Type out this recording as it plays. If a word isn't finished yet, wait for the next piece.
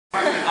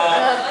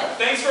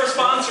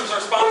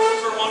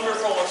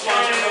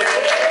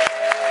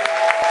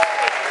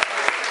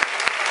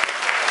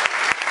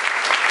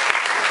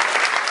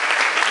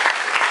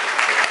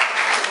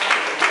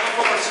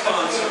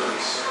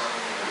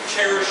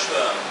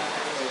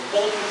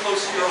hold them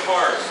close to your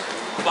heart.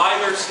 Buy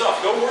their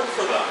stuff. Go work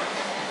for them.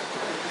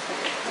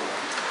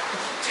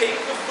 Take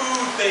the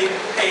food they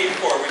paid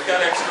for. We've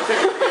got extra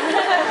food.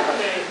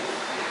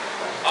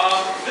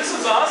 This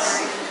is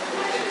us.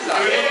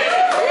 I'm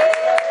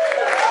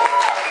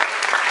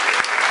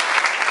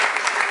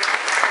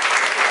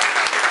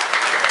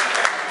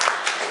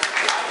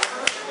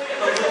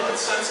a little bit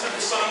sensitive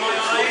to sun in my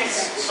eyes.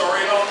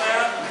 Sorry about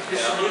that.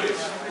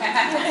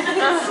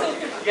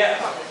 Yeah.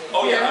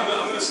 Oh yeah, I'm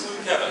going to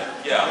salute Kevin.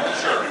 Yeah,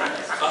 sure.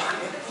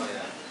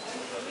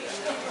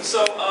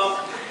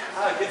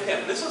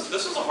 GiveCamp. This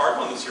was a hard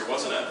one this year,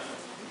 wasn't it?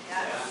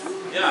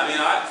 Yeah. I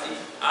mean,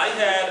 I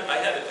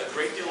had a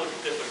great deal of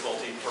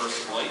difficulty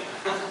personally.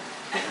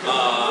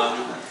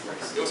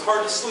 It was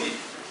hard to sleep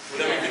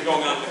with everything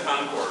going on in the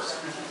concourse.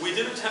 We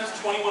did attempt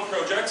 21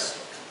 projects.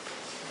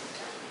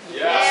 Yes.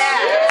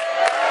 Yeah.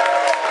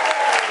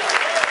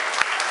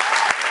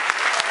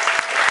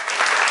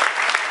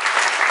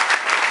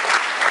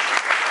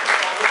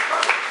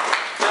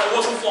 It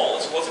wasn't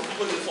flawless. It wasn't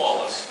completely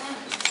flawless.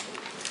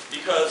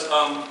 Because,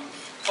 oh,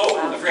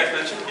 I forgot to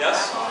mention,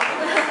 yes?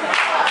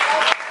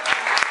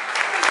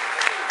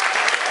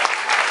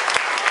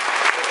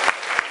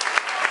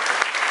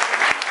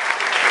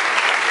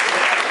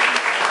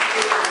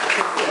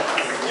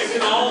 You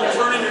can all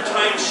turn in your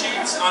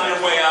timesheets on your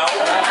way out.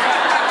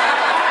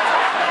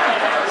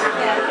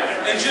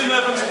 And Jim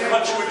Evans will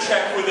cut you a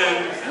check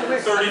within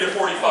 30 to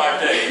 45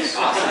 days.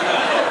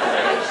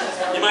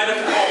 You might have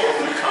to call a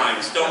few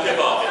times. Don't give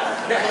up.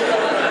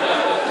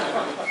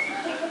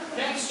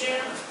 Thanks,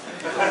 Jim.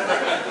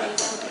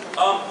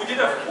 We did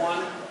have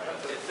one.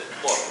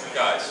 Look,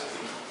 guys.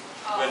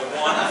 We had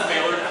one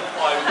failure to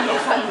comply with no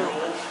fun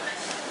rule.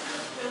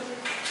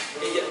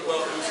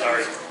 Well,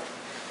 sorry.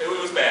 It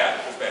was bad.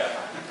 It was bad.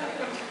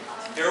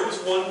 There was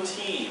one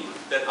team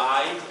that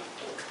I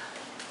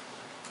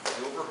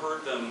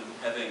overheard them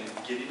having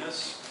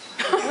giddiness,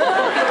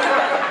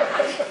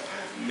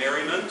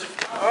 merriment,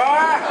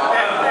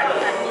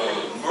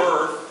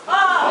 mirth,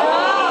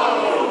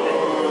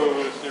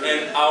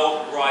 and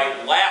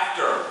outright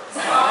laughter.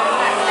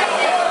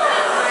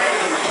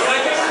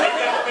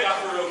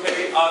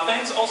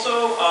 Thanks also,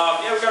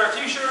 yeah, we got our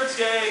t-shirts,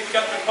 yay, we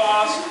got the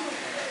cost.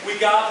 We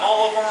got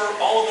all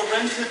of the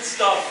rented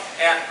stuff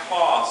at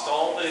cost,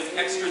 all the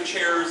extra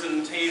chairs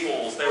and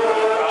tables. They were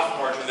doing profit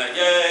margin that,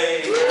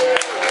 yay!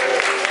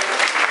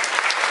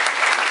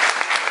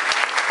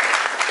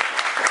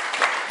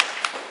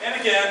 And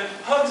again,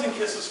 hugs and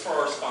kisses for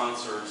our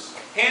sponsors.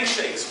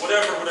 Handshakes,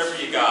 whatever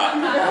you got.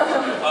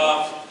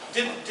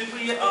 Did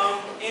we,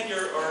 Andy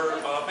or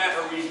Matt,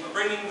 are we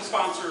bringing the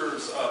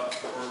sponsors up?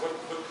 Or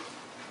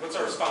what's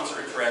our sponsor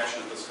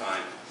interaction at this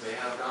time? They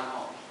have gone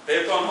home. They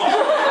have gone home.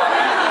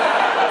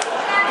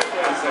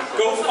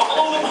 Go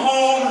follow them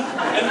home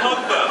and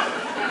hug them.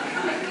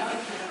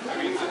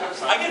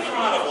 I get thrown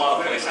out of a lot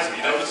of places,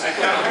 you know.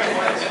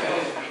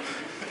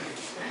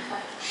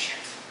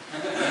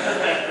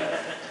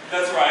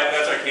 That's right.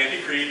 Can't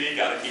be greedy.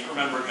 Got to keep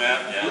remembering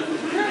that.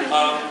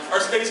 Yeah. Our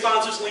space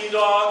sponsors, Lean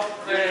Dog.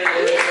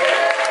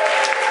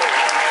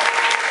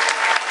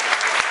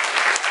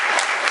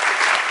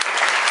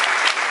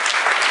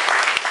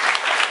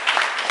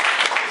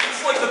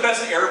 The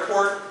best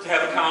airport to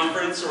have a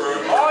conference or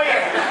oh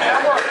yeah.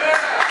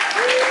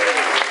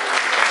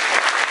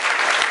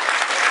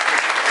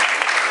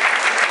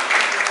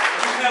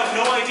 You have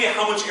no idea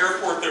how much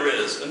airport there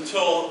is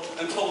until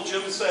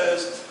Jim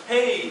says,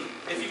 hey,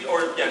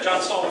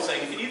 John Stahl was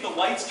saying, if you need the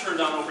lights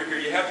turned on over here,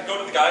 you have to go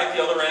to the guy at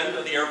the other end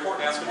of the airport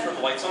and ask him to turn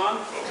the lights on.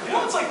 You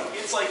know,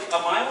 it's like a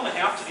mile and a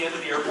half to the end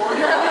of the airport.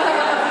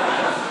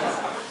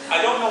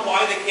 I don't know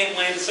why they can't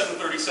land a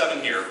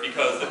 737 here,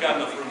 because they've got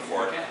enough room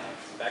for it.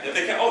 If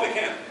they can. Oh, they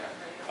can.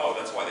 Oh,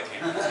 that's why they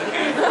can't. They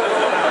can.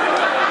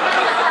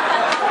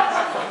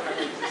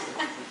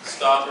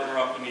 Stop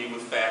interrupting me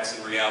with facts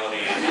and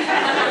reality.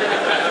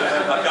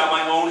 I've got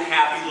my own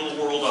happy little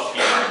world up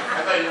here.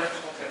 Okay.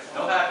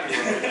 No happy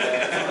world.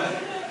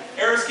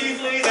 Eris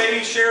Keithley,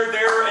 they shared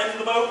their end of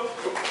the boat.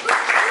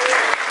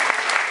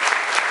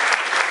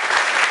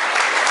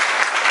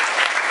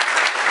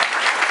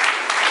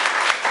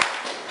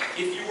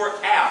 If you were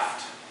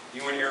aft,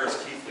 you were in Eris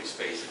Keithley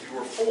space. If you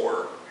were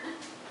fore,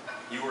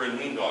 you were in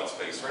Lean Dog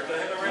space, right? Did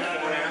I have that right?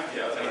 4.5?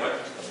 Yeah, anyway.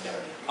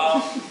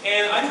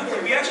 And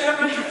we actually have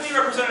an IEEE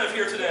representative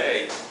here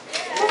today.